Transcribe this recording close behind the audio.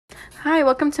Hi,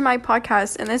 welcome to my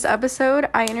podcast. In this episode,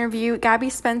 I interview Gabby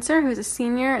Spencer, who's a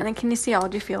senior in the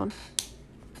kinesiology field.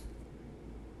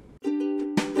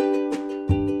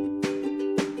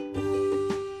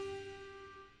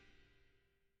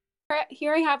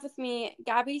 Here I have with me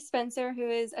Gabby Spencer, who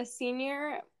is a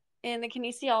senior in the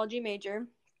kinesiology major.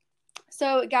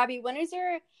 So, Gabby, when is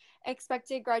your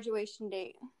expected graduation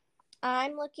date?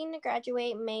 I'm looking to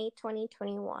graduate May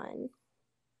 2021.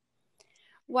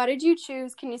 Why did you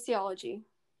choose kinesiology?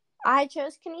 I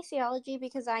chose kinesiology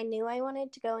because I knew I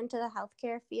wanted to go into the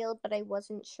healthcare field, but I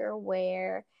wasn't sure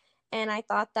where. And I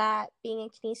thought that being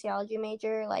a kinesiology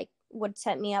major would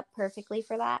set me up perfectly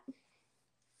for that.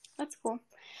 That's cool.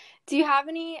 Do you have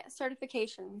any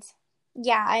certifications?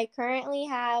 Yeah, I currently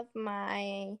have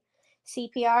my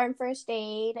CPR and first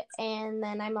aid, and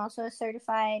then I'm also a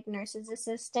certified nurse's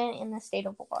assistant in the state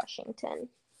of Washington.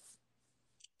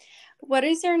 What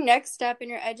is your next step in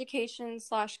your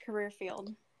education/career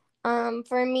field?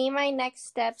 For me, my next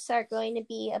steps are going to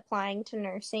be applying to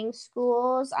nursing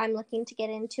schools. I'm looking to get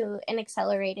into an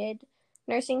accelerated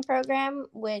nursing program,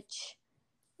 which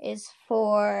is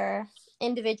for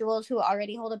individuals who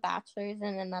already hold a bachelor's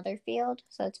in another field.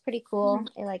 So it's pretty cool.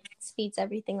 It speeds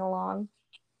everything along.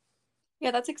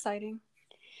 Yeah, that's exciting.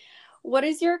 What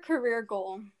is your career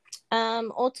goal?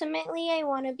 Ultimately, I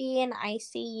want to be an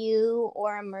ICU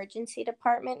or emergency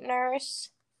department nurse.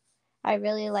 I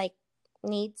really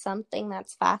need something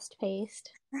that's fast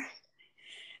paced.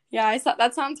 Yeah, I saw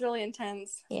that sounds really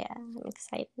intense. Yeah, I'm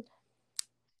excited.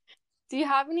 Do you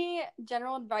have any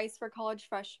general advice for college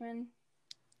freshmen?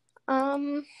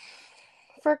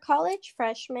 For college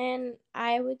freshmen,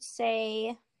 I would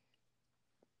say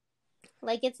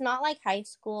it's not like high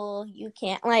school. You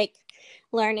can't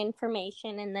learn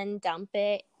information and then dump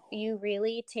it. You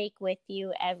really take with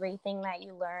you everything that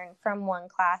you learn from one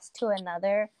class to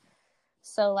another.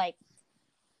 So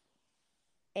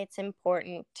it's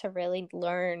important to really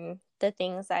learn the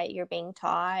things that you're being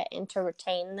taught and to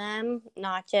retain them,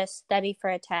 not just study for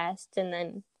a test and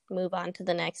then move on to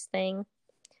the next thing.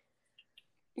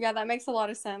 Yeah, that makes a lot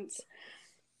of sense.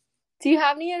 Do you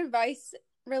have any advice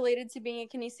related to being a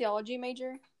kinesiology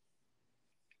major?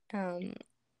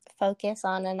 Focus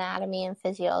on anatomy and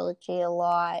physiology a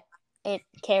lot. It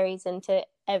carries into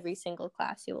every single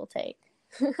class you will take.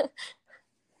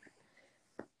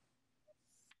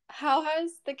 How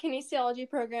has the kinesiology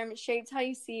program shaped how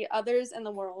you see others in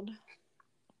the world?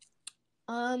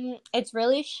 It's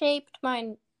really shaped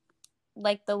my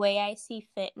the way I see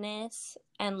fitness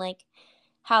and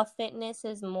how fitness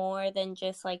is more than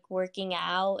just working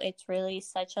out. It's really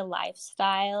such a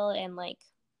lifestyle, and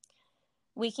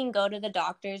we can go to the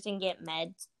doctors and get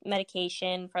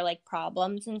medication for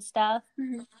problems and stuff.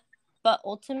 Mm-hmm. But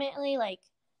ultimately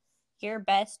your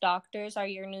best doctors are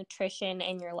your nutrition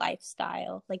and your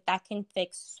lifestyle. That can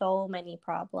fix so many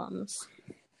problems.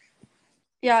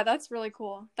 Yeah, that's really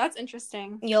cool. That's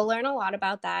interesting. You'll learn a lot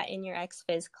about that in your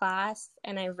ex-phys class,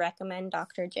 and I recommend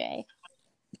Dr. J.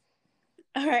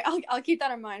 All right, I'll keep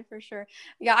that in mind for sure.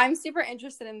 Yeah, I'm super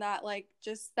interested in that,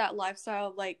 just that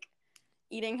lifestyle of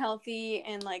eating healthy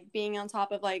and being on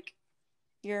top of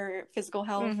your physical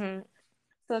health. Mm-hmm. So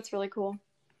that's really cool.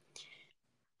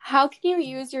 How can you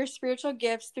use your spiritual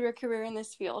gifts through a career in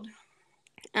this field?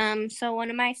 So one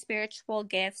of my spiritual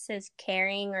gifts is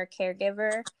caring or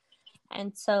caregiver.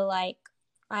 And so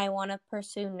I want to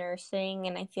pursue nursing,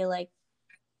 and I feel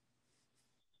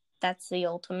that's the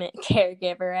ultimate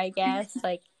caregiver, I guess.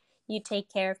 You take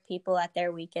care of people at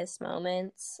their weakest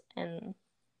moments, and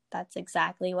that's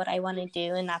exactly what I want to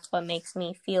do, and that's what makes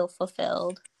me feel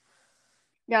fulfilled.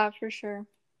 Yeah, for sure.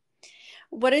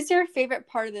 What is your favorite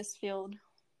part of this field?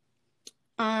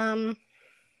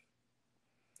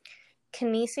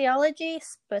 Kinesiology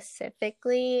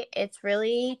specifically, it's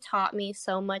really taught me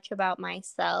so much about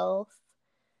myself.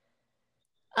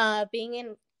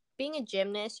 Being a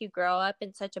gymnast, you grow up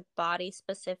in such a body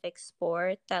specific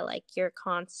sport that you're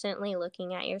constantly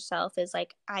looking at yourself as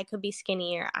I could be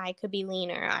skinnier, I could be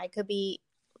leaner, I could be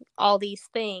all these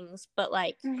things, but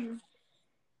Mm-hmm.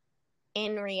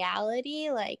 in reality,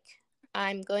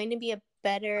 I'm going to be a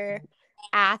better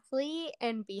athlete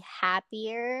and be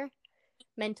happier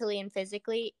mentally and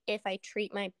physically if I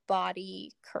treat my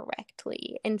body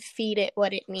correctly and feed it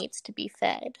what it needs to be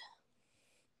fed.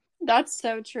 That's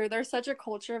so true. There's such a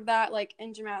culture of that,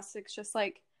 in gymnastics, just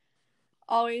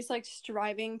always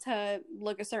striving to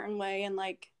look a certain way and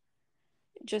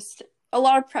just a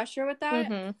lot of pressure with that.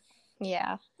 Mm-hmm.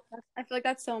 Yeah. I feel like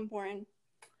that's so important.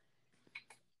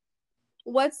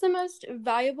 What's the most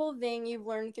valuable thing you've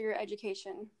learned through your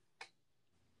education?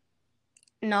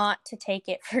 not to take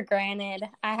it for granted.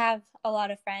 I have a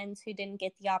lot of friends who didn't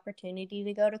get the opportunity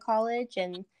to go to college,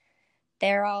 and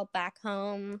they're all back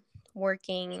home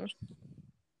working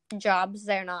jobs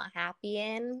they're not happy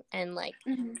in, and like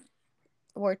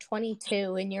we're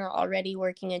 22 and you're already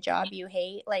working a job you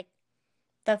hate. Like,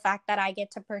 the fact that I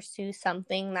get to pursue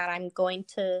something that I'm going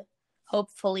to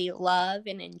hopefully love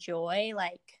and enjoy,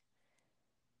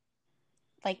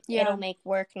 Yeah. it'll make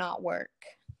work not work.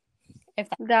 If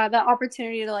that The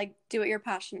opportunity to like do what you're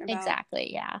passionate about.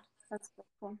 Exactly, yeah. That's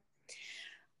cool.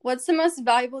 What's the most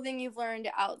valuable thing you've learned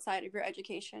outside of your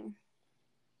education?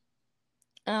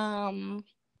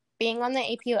 Being on the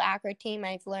APU Acro team,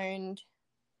 I've learned,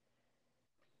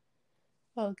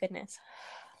 oh goodness,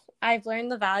 I've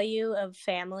learned the value of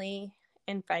family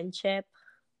and friendship,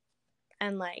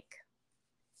 and like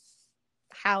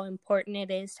how important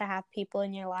it is to have people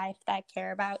in your life that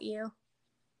care about you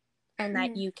and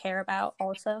that you care about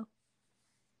also.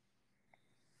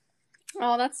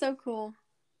 Oh, that's so cool.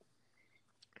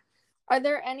 Are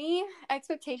there any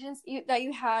expectations that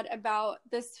you had about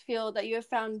this field that you have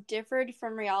found differed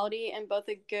from reality in both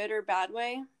a good or bad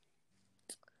way?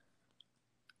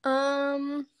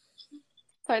 Sorry,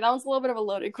 that was a little bit of a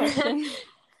loaded question.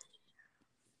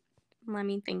 Let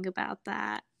me think about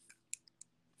that.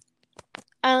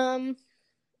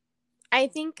 I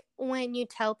think when you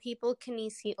tell people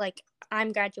like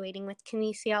I'm graduating with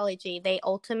kinesiology, they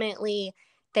ultimately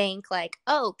think like,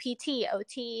 oh, PT,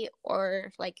 OT,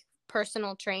 or like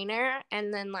personal trainer,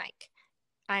 and then like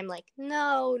I'm like,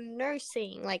 no,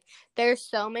 nursing. Like, there's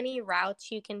so many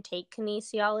routes you can take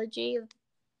kinesiology.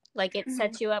 Like, it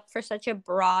sets you up for such a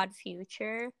broad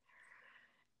future.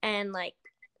 And like,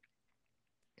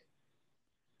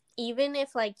 even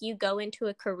if like you go into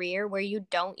a career where you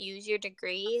don't use your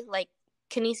degree, like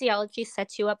kinesiology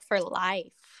sets you up for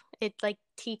life. It like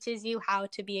teaches you how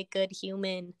to be a good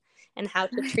human and how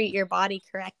to treat your body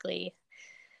correctly.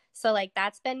 So like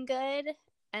that's been good.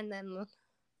 And then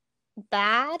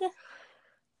bad,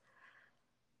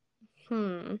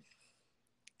 I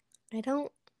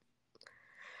don't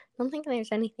think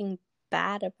there's anything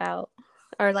bad about,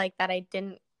 or like that I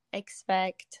didn't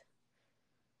expect.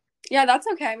 Yeah, that's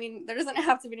okay. I mean, there doesn't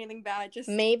have to be anything bad. Just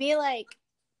maybe like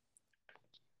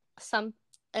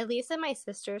at least in my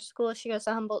sister's school, she goes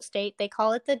to Humboldt State, they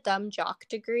call it the dumb jock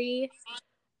degree.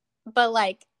 But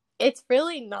like, it's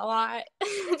really not.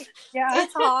 Yeah.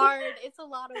 It's hard. It's a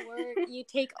lot of work. You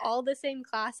take all the same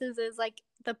classes as like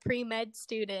the pre-med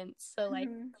students. So like,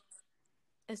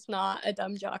 it's not a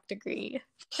dumb jock degree.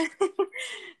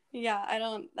 Yeah, I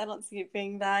don't see it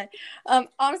being that. Honestly,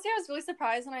 I was really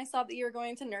surprised when I saw that you were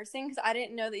going into nursing, because I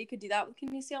didn't know that you could do that with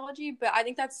kinesiology, but I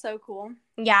think that's so cool.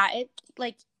 Yeah, it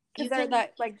like because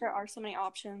there are so many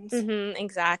options.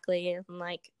 Exactly. And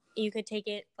like you could take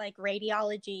it like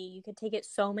radiology, you could take it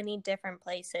so many different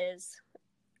places.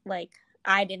 Like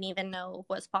I didn't even know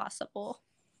was possible.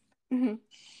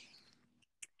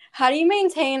 How do you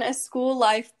maintain a school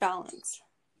life balance?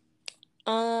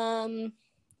 Being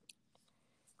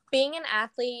an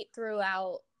athlete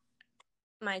throughout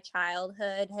my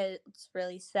childhood has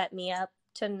really set me up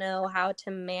to know how to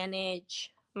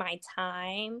manage my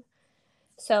time.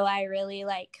 So I really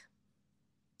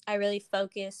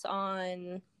focus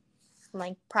on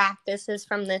like practices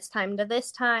from this time to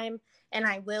this time, and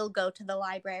I will go to the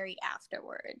library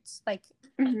afterwards. Like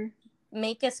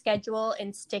make a schedule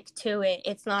and stick to it.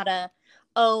 It's not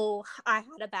oh, I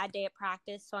had a bad day at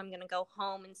practice, so I'm going to go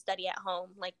home and study at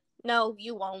home. Like, no,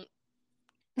 you won't.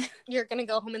 You're going to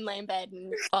go home and lay in bed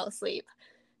and fall asleep.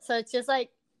 So it's just like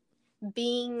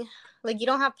being like, you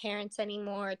don't have parents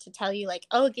anymore to tell you like,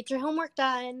 oh, get your homework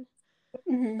done.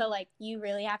 So like you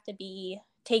really have to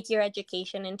take your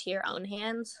education into your own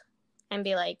hands and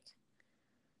be like,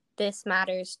 this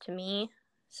matters to me,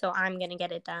 so I'm going to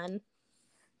get it done.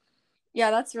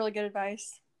 Yeah, that's really good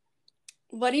advice.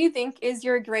 What do you think is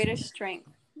your greatest strength?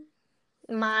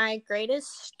 My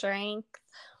greatest strength,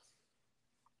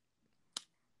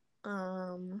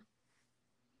 I'm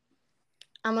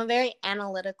a very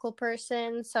analytical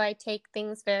person, so I take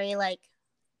things very like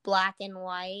black and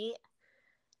white,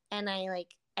 and I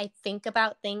think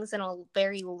about things in a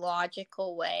very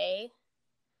logical way.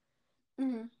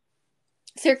 So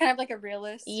you're kind of like a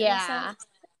realist. Yeah.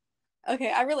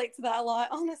 Okay, I relate to that a lot,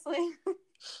 honestly.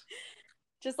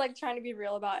 Just like trying to be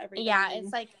real about everything. Yeah,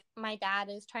 it's like my dad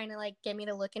is trying to like get me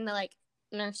to look into like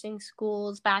nursing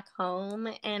schools back home,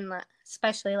 and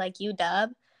especially like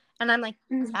UW, and I'm like,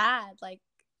 Dad, like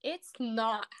it's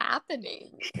not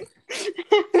happening.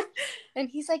 And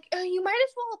he's like, oh, you might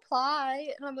as well apply,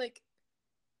 and I'm like,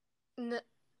 no,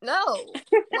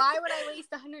 why would I waste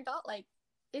 $100? Like,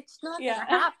 It's not Yeah.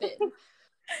 gonna happen.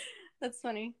 That's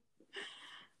funny.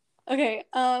 Okay,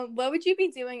 what would you be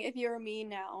doing if you were me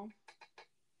now?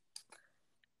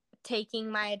 Taking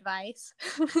my advice.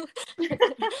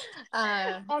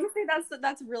 Honestly,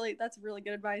 that's really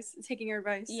good advice. Taking your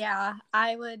advice. Yeah,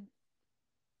 I would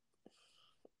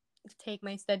take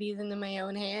my studies into my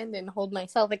own hand and hold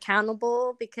myself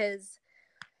accountable, because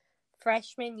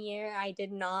freshman year I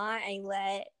did not.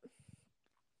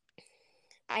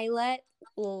 I let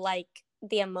like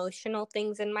the emotional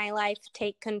things in my life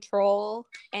take control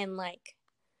and like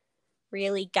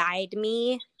really guide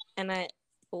me, and I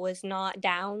was not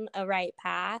down a right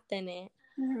path, and it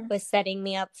was setting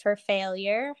me up for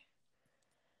failure.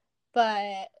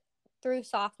 But through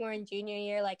sophomore and junior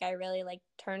year, like I really like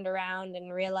turned around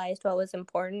and realized what was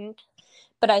important.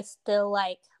 But I still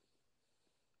like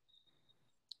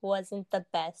wasn't the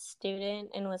best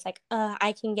student and was like,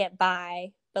 I can get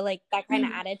by. But like that kind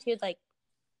of attitude, like,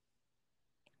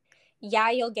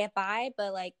 yeah, you'll get by,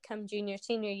 but like come junior,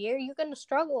 senior year, you're gonna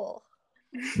struggle.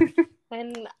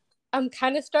 And I'm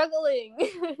kind of struggling.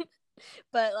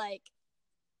 But like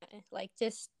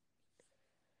just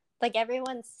like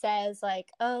everyone says,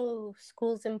 like, oh,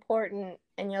 school's important,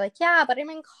 and you're like, yeah, but I'm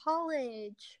in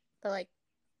college. But like,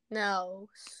 no,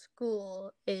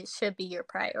 school, it should be your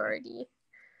priority.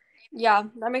 Yeah,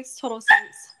 that makes total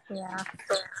sense. Yeah.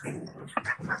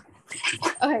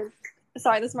 Okay,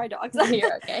 sorry, this is my dog.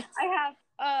 You're okay. I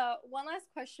have one last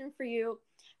question for you.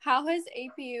 How has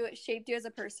APU shaped you as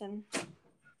a person?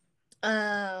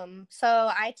 So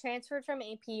I transferred from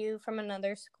APU from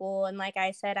another school, and like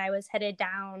I said, I was headed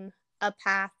down a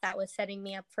path that was setting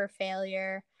me up for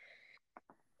failure.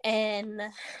 And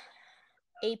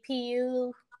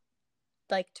APU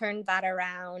like turned that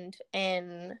around,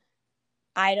 and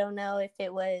I don't know if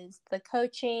it was the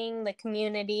coaching, the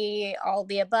community, all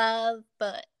the above,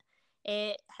 but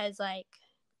it has like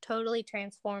totally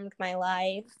transformed my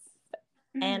life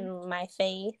and my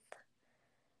faith,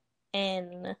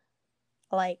 and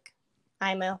like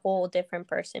I'm a whole different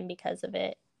person because of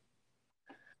it.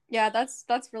 Yeah, that's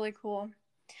really cool.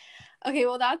 Okay,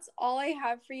 well, that's all I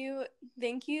have for you.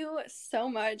 Thank you so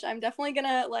much. I'm definitely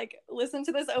gonna like listen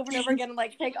to this over and over again and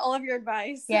like take all of your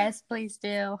advice. Yes, please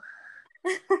do.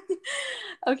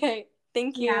 Okay,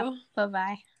 thank you. Yeah,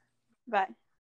 bye-bye. Bye.